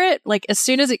applying for it. Like as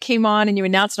soon as it came on and you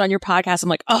announced it on your podcast, I'm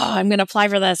like, oh, I'm going to apply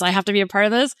for this. I have to be a part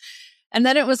of this. And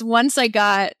then it was once I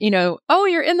got, oh,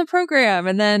 you're in the program.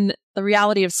 And then the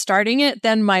reality of starting it,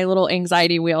 then my little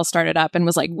anxiety wheel started up and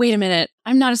was like, wait a minute,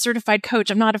 I'm not a certified coach.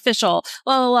 I'm not official,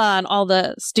 la, la, la, and all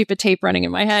the stupid tape running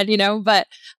in my head, But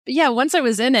yeah, once I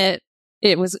was in it,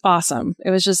 it was awesome.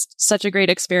 It was just such a great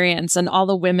experience. And all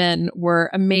the women were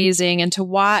amazing. And to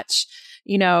watch,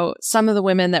 some of the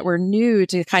women that were new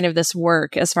to kind of this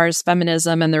work as far as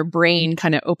feminism and their brain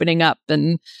kind of opening up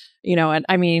and, and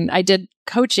I mean, I did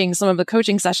some of the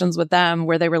coaching sessions with them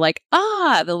where they were like,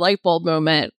 the light bulb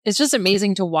moment. It's just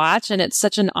amazing to watch. And it's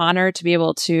such an honor to be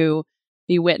able to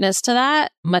be witness to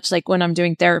that, much like when I'm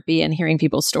doing therapy and hearing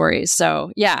people's stories.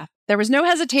 So yeah, there was no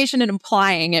hesitation in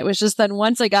applying. It was just that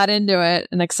once I got into it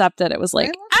and accepted, it was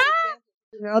like,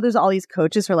 there's all these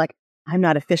coaches who are like, I'm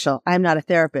not official. I'm not a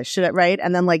therapist. Should it, right?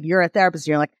 And then like, you're a therapist.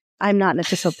 You're like, I'm not an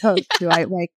official coach. Do I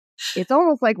like, it's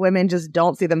almost like women just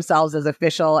don't see themselves as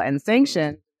official and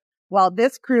sanctioned. Well,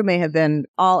 this crew may have been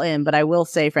all in, but I will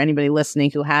say for anybody listening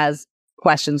who has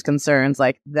questions, concerns,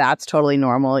 like that's totally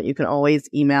normal. You can always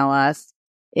email us,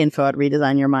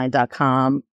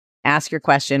 info@redesignyourmind.com. Ask your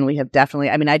question. We have definitely,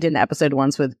 I did an episode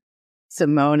once with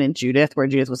Simone and Judith where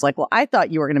Judith was like, well, I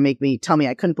thought you were going to tell me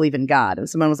I couldn't believe in God. And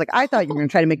Simone was like, I thought you were going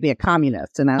to try to make me a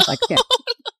communist. And I was like, yeah,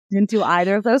 didn't do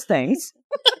either of those things.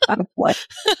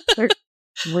 There's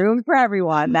room for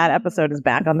everyone. That episode is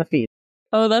back on the feed.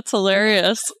 Oh, that's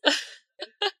hilarious.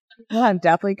 Well, I've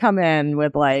definitely come in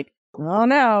with like, oh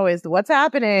no, is what's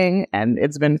happening? And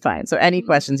it's been fine. So any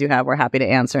questions you have, we're happy to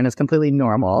answer. And it's completely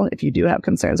normal. If you do have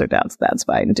concerns or doubts, that's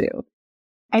fine too.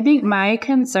 I think my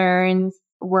concerns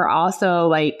were also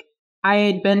like, I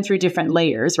had been through different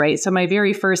layers, right? So my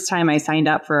very first time I signed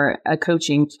up for a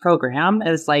coaching program,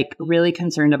 I was like really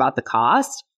concerned about the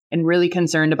cost and really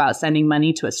concerned about sending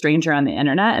money to a stranger on the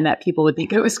internet and that people would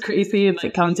think it was crazy and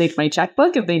like come take my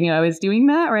checkbook if they knew I was doing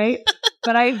that, right?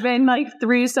 But I've been like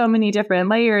through so many different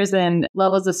layers and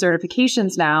levels of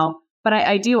certifications now. But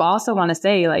I do also want to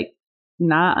say like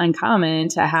not uncommon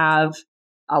to have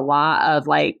a lot of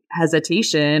like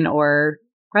hesitation or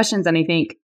questions. And I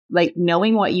think like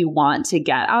knowing what you want to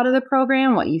get out of the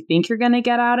program, what you think you're going to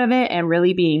get out of it, and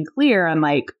really being clear on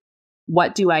like,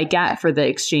 what do I get for the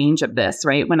exchange of this,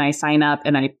 right? When I sign up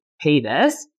and I pay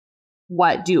this,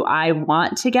 what do I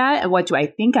want to get and what do I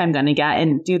think I'm going to get?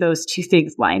 And do those two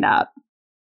things line up?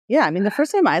 Yeah. The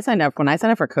first time when I signed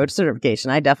up for coach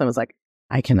certification, I definitely was like,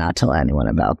 I cannot tell anyone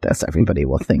about this. Everybody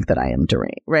will think that I am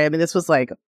deranged, right? This was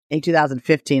like in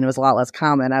 2015, it was a lot less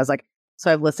common. I was like,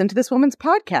 so I've listened to this woman's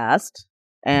podcast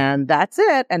and that's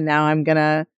it. And now I'm going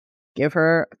to give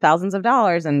her thousands of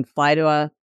dollars and fly to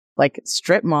a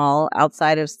strip mall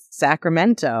outside of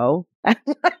Sacramento. I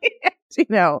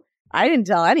didn't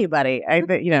tell anybody.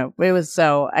 It was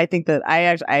so, I think that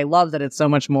I love that it's so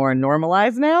much more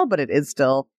normalized now, but it is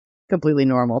still completely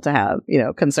normal to have,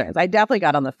 concerns. I definitely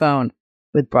got on the phone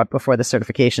with Brooke before the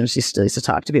certification. She still used to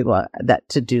talk to people that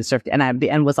to do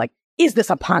and was like, is this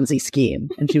a Ponzi scheme?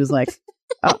 And she was like,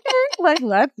 okay, let's,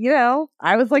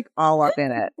 I was like all up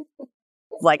in it.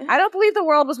 Like, I don't believe the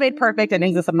world was made perfect and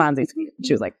is this a Ponzi scheme?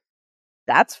 She was like,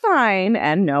 that's fine.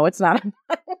 And no, it's not.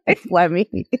 Let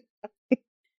me.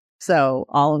 So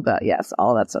all of that, yes,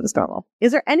 all of that stuff is normal.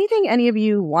 Is there anything any of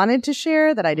you wanted to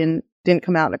share that I didn't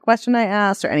come out in a question I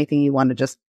asked, or anything you want to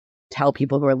just tell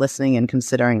people who are listening and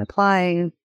considering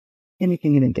applying?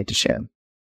 Anything you didn't get to share?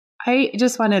 I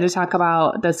just wanted to talk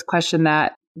about this question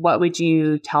that what would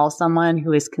you tell someone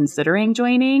who is considering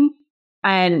joining?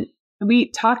 And we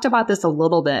talked about this a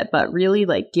little bit, but really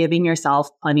like giving yourself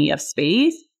plenty of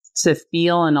space to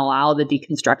feel and allow the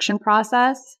deconstruction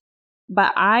process.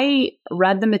 But I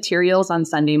read the materials on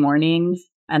Sunday mornings,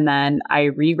 and then I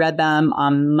reread them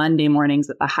on Monday mornings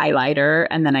with the highlighter.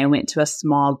 And then I went to a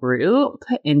small group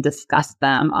and discussed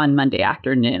them on Monday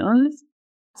afternoons.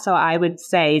 So I would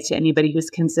say to anybody who's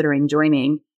considering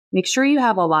joining, make sure you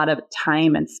have a lot of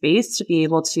time and space to be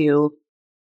able to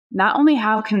not only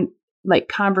have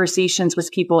conversations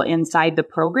with people inside the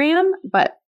program,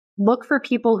 but look for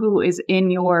people who is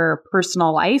in your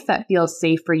personal life that feels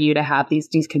safe for you to have these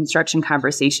deconstruction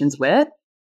conversations with.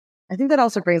 I think that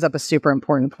also brings up a super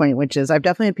important point, which is I've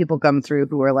definitely had people come through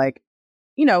who are like,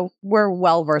 we're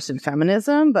well-versed in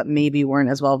feminism, but maybe weren't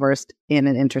as well-versed in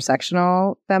an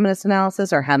intersectional feminist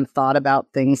analysis or hadn't thought about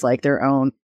things like their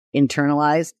own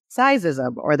internalized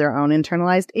sizeism or their own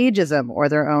internalized ageism or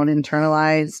their own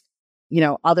internalized,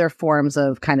 other forms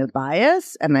of kind of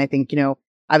bias. And I think,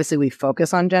 obviously we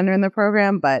focus on gender in the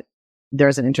program, but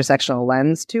there's an intersectional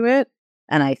lens to it.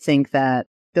 And I think that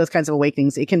those kinds of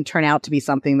awakenings, it can turn out to be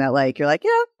something that like, you're like,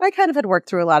 yeah, I kind of had worked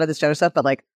through a lot of this gender stuff, but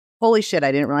like, holy shit,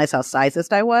 I didn't realize how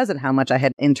sizist I was and how much I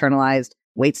had internalized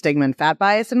weight stigma and fat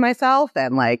bias in myself.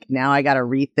 And like, now I got to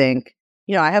rethink,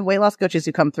 I have weight loss coaches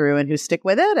who come through and who stick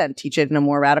with it and teach it in a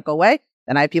more radical way.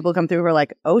 And I have people come through who are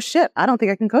like, oh shit, I don't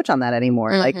think I can coach on that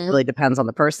anymore. Like, it really depends on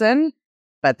the person.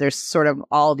 But there's sort of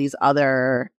all these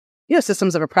other,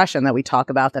 systems of oppression that we talk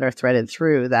about that are threaded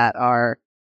through that are,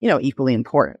 equally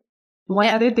important. One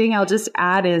other thing I'll just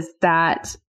add is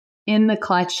that in the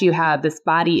Clutch, you have this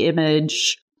body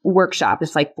image workshop.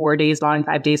 It's like 4 days long,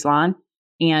 5 days long.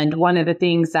 And one of the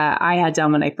things that I had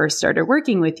done when I first started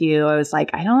working with you, I was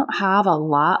like, I don't have a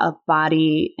lot of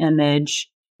body image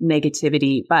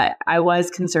negativity, but I was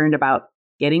concerned about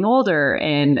getting older.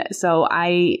 And so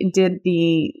I did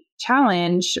the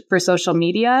challenge for social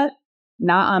media,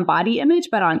 not on body image,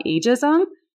 but on ageism.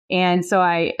 And so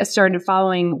I started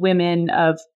following women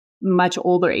of much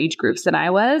older age groups than I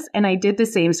was. And I did the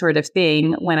same sort of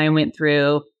thing when I went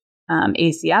through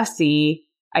ACFC.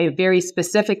 I very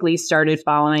specifically started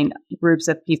following groups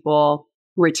of people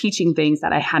who were teaching things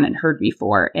that I hadn't heard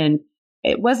before. And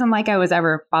it wasn't like I was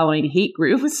ever following hate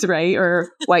groups, right?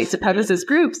 Or white supremacist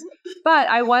groups, but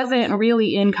I wasn't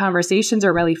really in conversations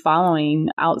or really following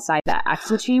outside that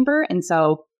echo chamber. And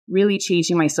so really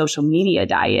changing my social media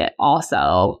diet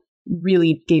also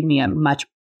really gave me a much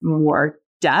more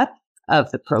depth of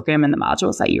the program and the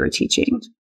modules that you were teaching.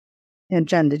 And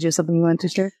Jen, did you have something you wanted to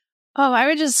share? Oh, I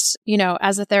would just,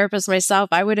 as a therapist myself,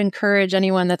 I would encourage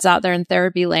anyone that's out there in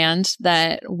therapy land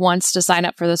that wants to sign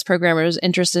up for this program or is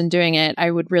interested in doing it.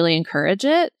 I would really encourage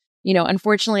it.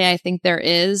 Unfortunately, I think there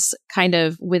is kind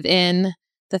of within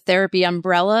the therapy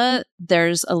umbrella,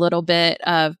 there's a little bit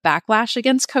of backlash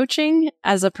against coaching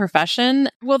as a profession.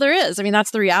 Well, there is. I mean,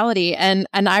 that's the reality. And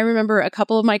I remember a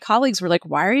couple of my colleagues were like,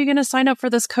 why are you going to sign up for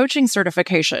this coaching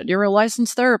certification? You're a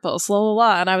licensed therapist, blah, blah,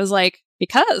 blah. And I was like,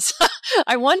 because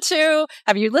I want to.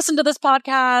 Have you listened to this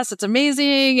podcast? It's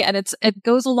amazing. And it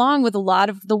goes along with a lot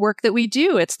of the work that we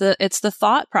do. It's the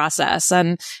thought process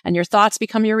and your thoughts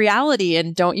become your reality.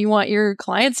 And don't you want your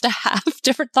clients to have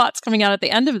different thoughts coming out at the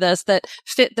end of this that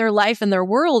fit their life and their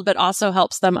world, but also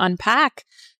helps them unpack,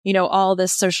 all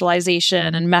this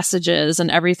socialization and messages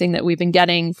and everything that we've been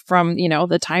getting from,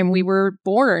 the time we were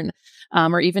born.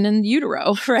 Or even in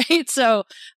utero, right? So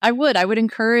I would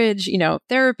encourage,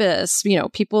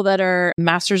 therapists, people that are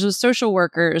masters of social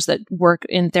workers that work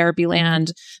in therapy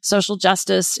land, social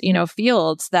justice,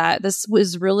 fields, that this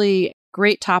was really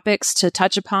great topics to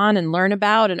touch upon and learn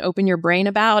about and open your brain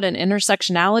about. And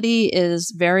intersectionality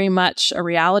is very much a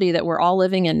reality that we're all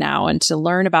living in now. And to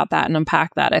learn about that and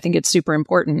unpack that, I think it's super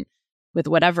important with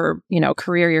whatever,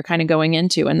 career you're kind of going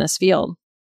into in this field.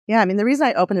 Yeah, I mean, the reason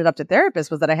I opened it up to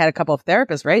therapists was that I had a couple of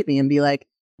therapists write me and be like,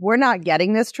 we're not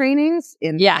getting this trainings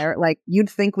in like you'd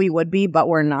think we would be, but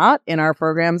we're not in our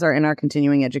programs or in our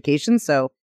continuing education.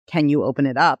 So can you open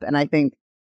it up? And I think,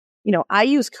 I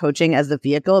use coaching as the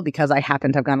vehicle because I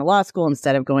happen to have gone to law school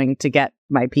instead of going to get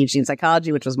my PhD in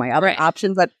psychology, which was my other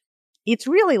option. But it's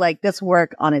really like this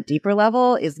work on a deeper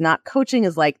level is not coaching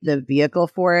is like the vehicle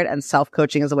for it. And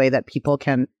self-coaching is a way that people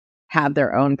can have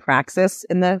their own praxis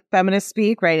in the feminist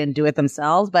speak, right? And do it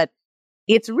themselves. But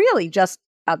it's really just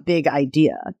a big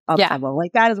idea.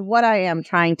 Like that is what I am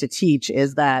trying to teach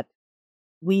is that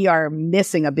we are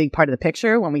missing a big part of the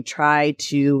picture when we try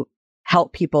to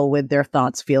help people with their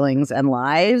thoughts, feelings, and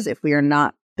lives. If we are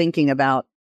not thinking about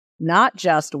not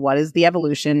just what is the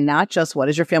evolution, not just what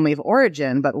is your family of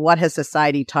origin, but what has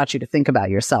society taught you to think about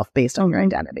yourself based on your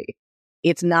identity.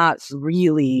 It's not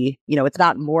really, it's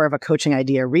not more of a coaching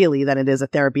idea really than it is a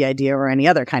therapy idea or any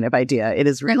other kind of idea. It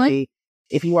is really,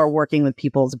 if you are working with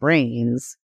people's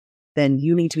brains, then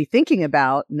you need to be thinking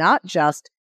about not just,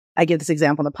 I give this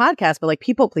example in the podcast, but like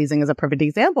people pleasing is a perfect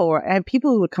example where I have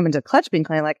people who would come into Clutch being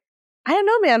kind of like, I don't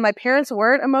know, man, my parents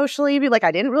weren't emotionally, like,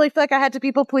 I didn't really feel like I had to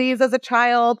people please as a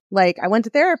child. Like I went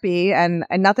to therapy and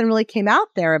nothing really came out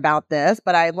there about this,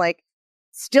 but I like,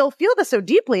 still feel this so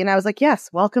deeply. And I was like, yes,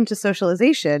 welcome to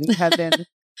socialization. You have been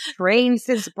trained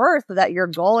since birth that your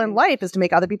goal in life is to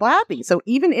make other people happy. So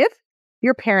even if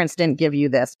your parents didn't give you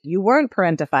this, you weren't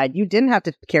parentified, you didn't have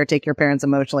to caretake your parents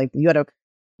emotionally. You had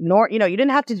you didn't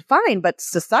have to define, but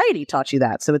society taught you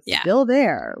that. So it's still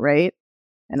there, right?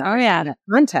 And that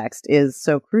context is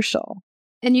so crucial.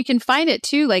 And you can find it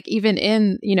too, like even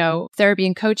in, therapy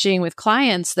and coaching with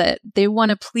clients that they want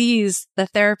to please the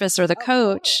therapist or the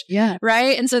coach. Yeah.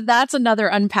 Right. And so that's another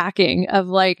unpacking of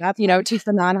like, teach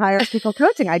the non-hierarchical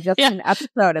coaching. I just did an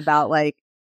episode about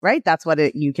right. That's what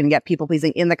you can get people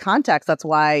pleasing in the context. That's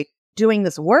why doing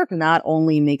this work not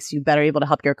only makes you better able to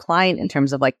help your client in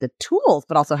terms of like the tools,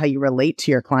 but also how you relate to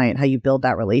your client, how you build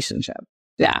that relationship.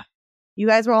 Yeah. You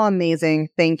guys were all amazing.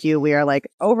 Thank you. We are like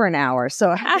over an hour.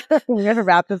 So we have to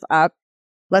wrap this up.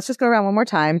 Let's just go around one more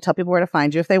time. Tell people where to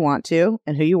find you if they want to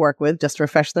and who you work with, just to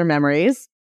refresh their memories.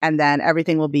 And then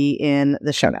everything will be in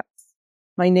the show notes.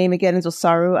 My name again is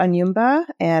Osaru Anyumba,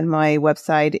 and my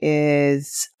website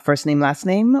is first name, last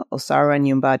name,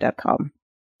 osaruanyumba.com.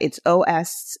 It's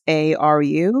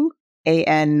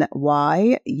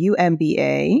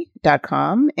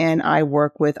OSARUANYUMBA.com, and I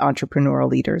work with entrepreneurial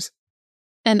leaders.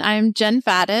 And I'm Jen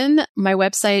Fadden. My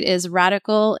website is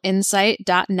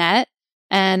radicalinsight.net,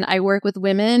 and I work with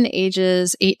women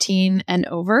ages 18 and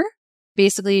over,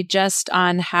 basically just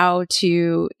on how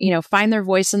to, find their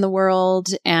voice in the world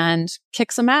and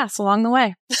kick some ass along the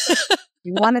way.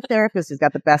 You want a therapist who's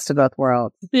got the best of both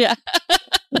worlds. Yeah.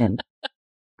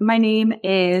 My name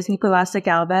is Nicolassa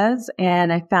Galvez,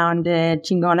 and I founded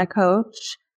Chingona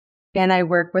Coach, and I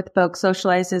work with folks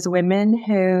socialized as women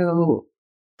who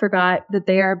forgot that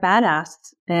they are badass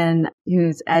and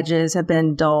whose edges have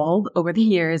been dulled over the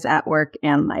years at work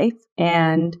and life.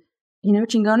 And,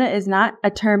 Chingona is not a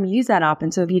term used that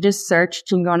often. So if you just search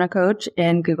Chingona Coach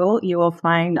in Google, you will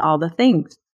find all the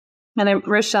things. And I'm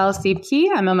Rachelle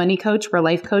Siebke. I'm a money coach for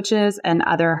life coaches and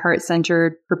other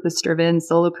heart-centered, purpose-driven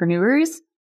solopreneurs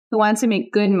who want to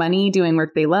make good money doing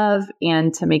work they love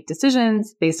and to make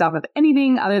decisions based off of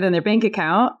anything other than their bank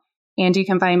account. And you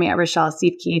can find me at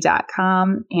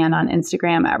RachelleSiebke.com and on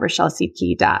Instagram at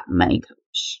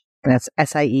RachelleSiebke.moneycoach. That's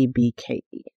SIEBKE.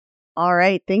 All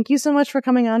right. Thank you so much for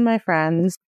coming on, my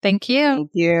friends. Thank you.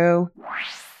 Thank you.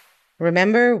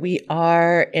 Remember, we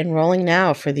are enrolling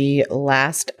now for the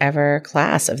last ever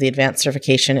class of the Advanced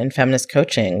Certification in Feminist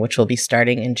Coaching, which will be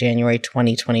starting in January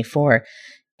 2024.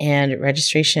 And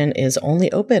registration is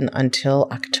only open until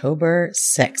October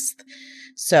 6th.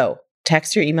 So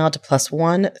text your email to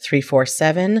 +1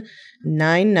 347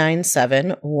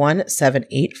 997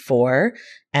 1784.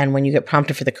 And when you get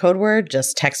prompted for the code word,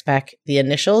 just text back the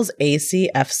initials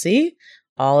ACFC,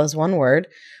 all as one word,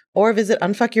 or visit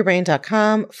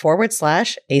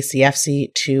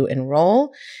unfuckyourbrain.com/ACFC to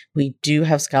enroll. We do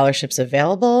have scholarships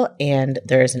available, and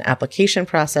there is an application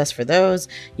process for those.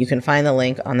 You can find the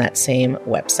link on that same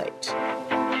website.